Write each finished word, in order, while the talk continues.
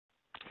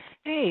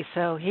Hey,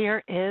 so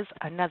here is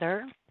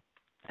another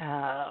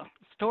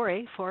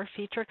story for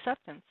feature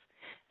acceptance.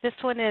 This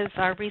one is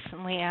our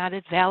recently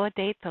added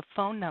validate the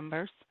phone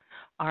numbers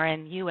are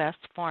in U.S.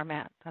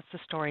 format. That's the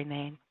story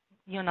name.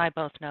 You and I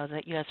both know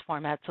that U.S.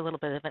 format's a little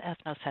bit of an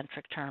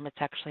ethnocentric term. It's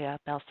actually a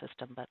Bell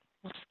system, but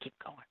we'll just keep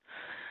going.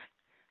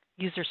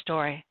 User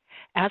story.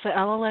 As an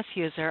LLS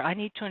user, I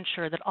need to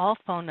ensure that all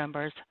phone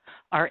numbers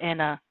are in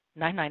a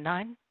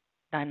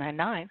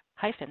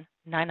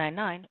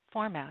 999-999-999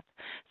 format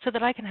so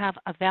that I can have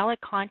a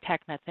valid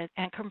contact method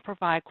and can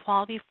provide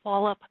quality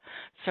follow-up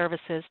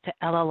services to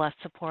LLS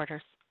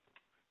supporters.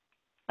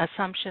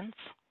 Assumptions.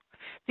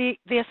 The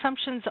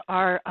assumptions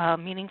are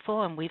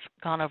meaningful, and we've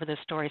gone over this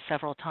story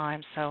several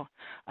times, so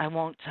I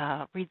won't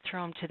read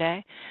through them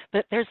today.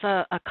 But there's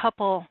a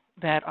couple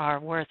that are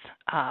worth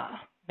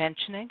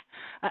mentioning.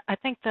 I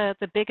think the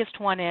biggest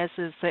one is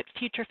that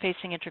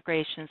future-facing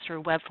integrations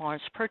through web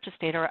forms, purchase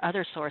data, or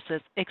other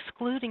sources,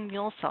 excluding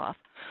MuleSoft,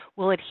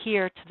 will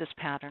adhere to this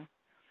pattern.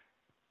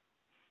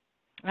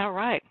 All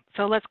right,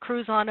 so let's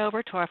cruise on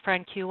over to our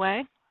friend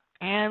QA,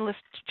 and let's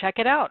check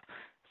it out.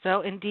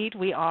 So indeed,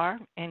 we are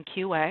in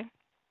QA,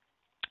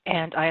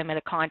 and I am in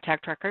a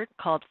contact record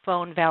called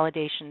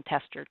PhoneValidation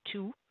Tester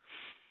 2.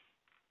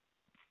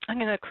 I'm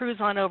going to cruise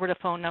on over to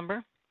phone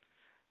number,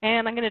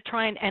 and I'm going to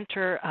try and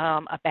enter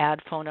a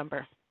bad phone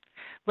number.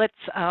 Let's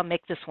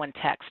make this one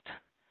text.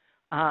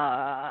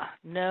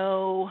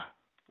 No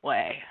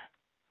way.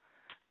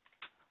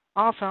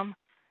 Awesome.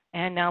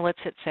 And now let's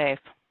hit save.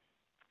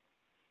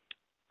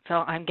 So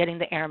I'm getting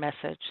the error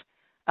message.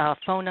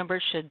 Phone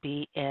number should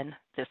be in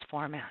this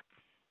format.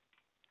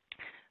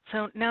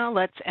 So now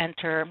let's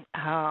enter,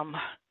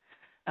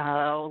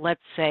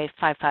 let's say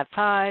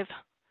 555-1212.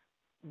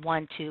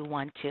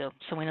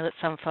 So we know that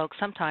some folks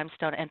sometimes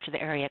don't enter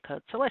the area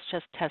code. So let's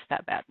just test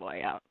that bad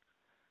boy out.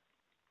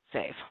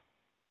 Save.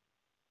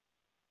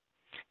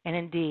 And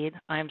indeed,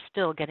 I'm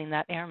still getting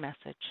that error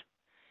message.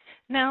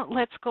 Now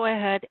let's go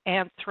ahead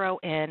and throw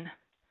in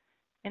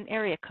an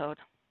area code.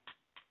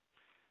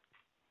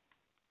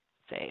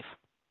 Save.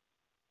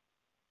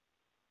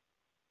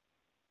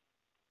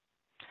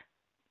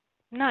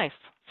 Nice.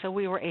 So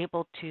we were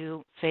able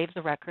to save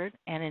the record,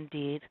 and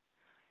indeed,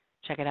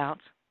 check it out.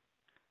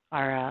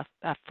 Our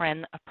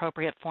friend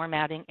appropriate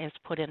formatting is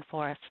put in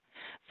for us.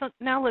 So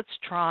now let's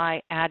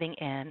try adding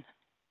in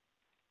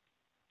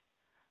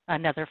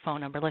another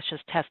phone number. Let's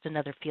just test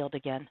another field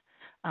again.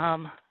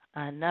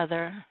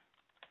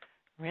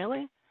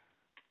 Really?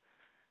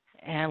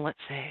 And let's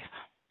save.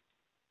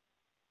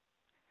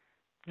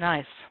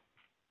 Nice.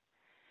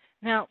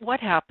 Now, what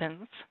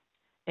happens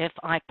if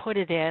I put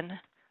it in,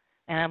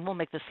 and we'll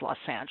make this Los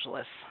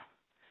Angeles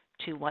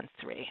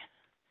 213,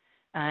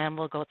 and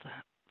we'll go to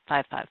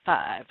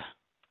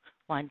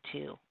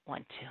 555-1212.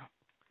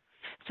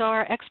 So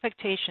our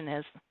expectation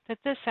is that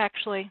this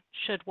actually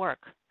should work.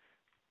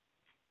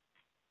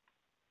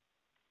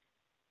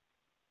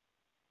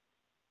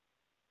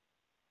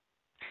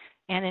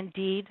 And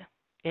indeed,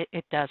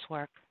 it does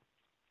work.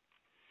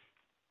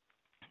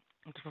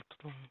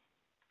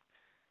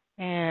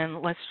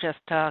 And let's just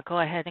go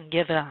ahead and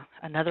give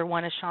another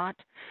one a shot.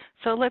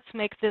 So let's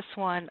make this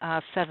one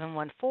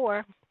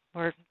 714.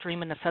 We're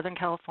dreaming of Southern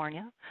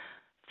California.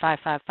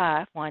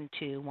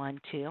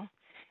 555-1212.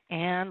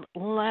 And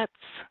let's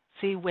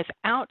see,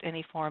 without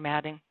any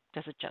formatting,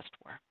 does it just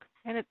work?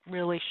 And it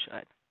really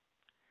should.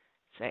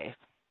 Save.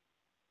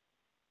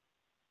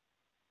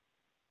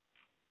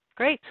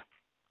 Great.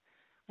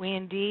 We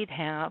indeed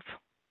have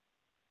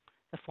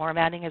the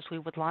formatting as we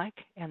would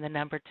like, and the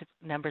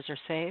numbers are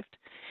saved.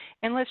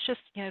 And let's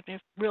just,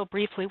 real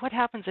briefly, what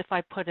happens if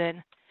I put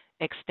in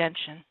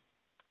extension?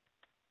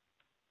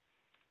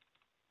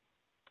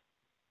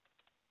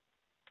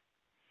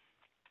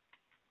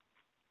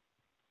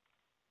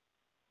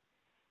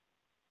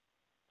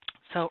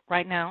 So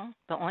right now,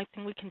 the only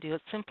thing we can do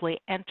is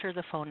simply enter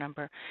the phone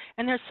number.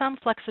 And there's some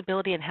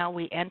flexibility in how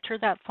we enter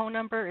that phone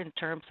number in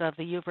terms of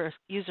the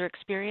user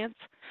experience,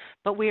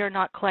 but we are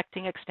not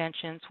collecting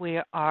extensions. We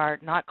are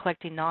not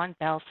collecting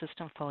non-Bell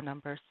system phone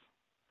numbers.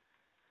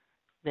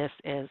 This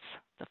is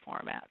the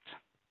format.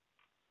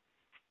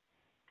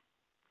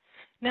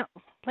 Now,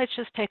 let's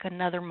just take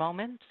another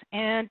moment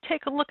and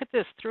take a look at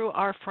this through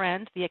our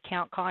friend, the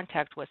Account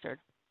Contact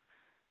Wizard.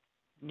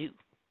 New.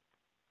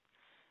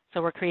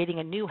 So we're creating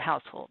a new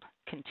household.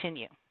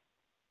 Continue.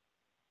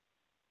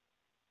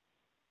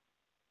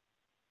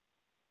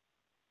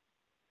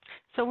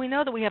 So we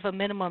know that we have a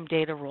minimum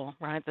data rule,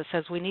 right, that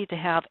says we need to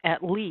have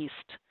at least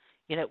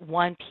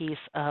one piece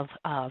of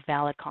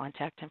valid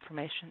contact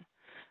information.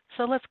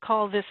 So let's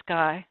call this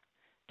guy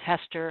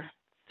Tester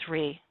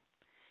 3.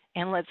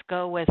 And let's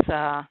go with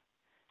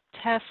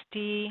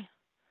testy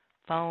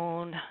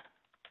phone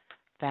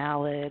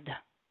valid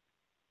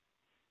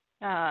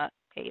 8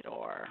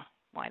 or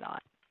why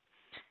not?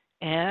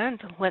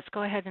 And let's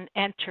go ahead and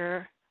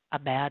enter a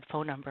bad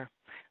phone number.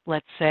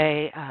 Let's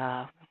say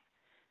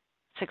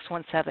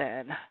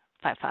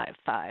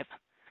 617-555.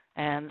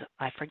 And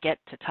I forget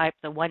to type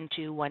the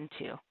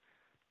 1212.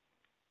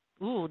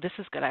 Ooh, this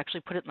is going to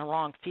actually put it in the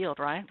wrong field,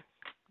 right?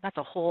 That's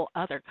a whole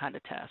other kind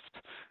of test.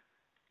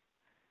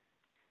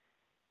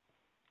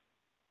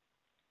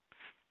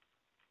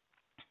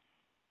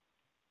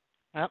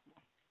 Well,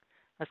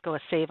 let's go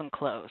with save and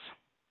close.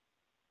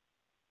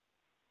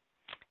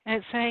 And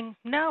it's saying,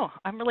 no,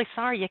 I'm really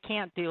sorry, you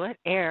can't do it.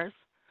 Errors.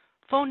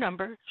 Phone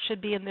number should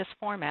be in this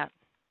format.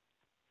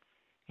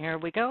 Here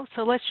we go.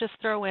 So let's just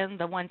throw in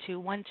the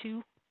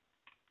 1212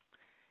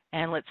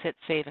 and let's hit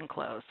save and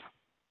close.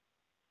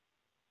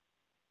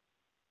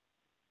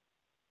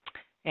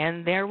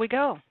 And there we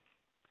go.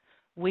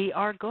 We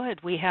are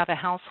good. We have a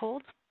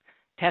household,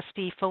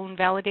 Testy Phone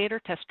Validator,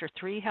 Tester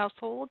 3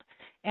 household,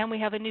 and we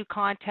have a new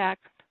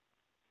contact,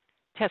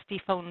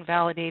 Testy Phone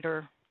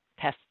Validator,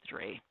 Test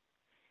 3.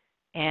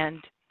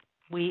 And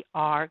we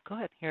are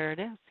good. Here it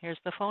is. Here's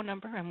the phone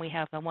number, and we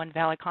have the one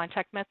valid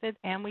contact method,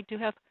 and we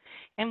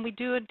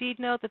do indeed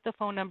know that the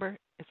phone number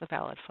is a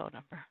valid phone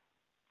number.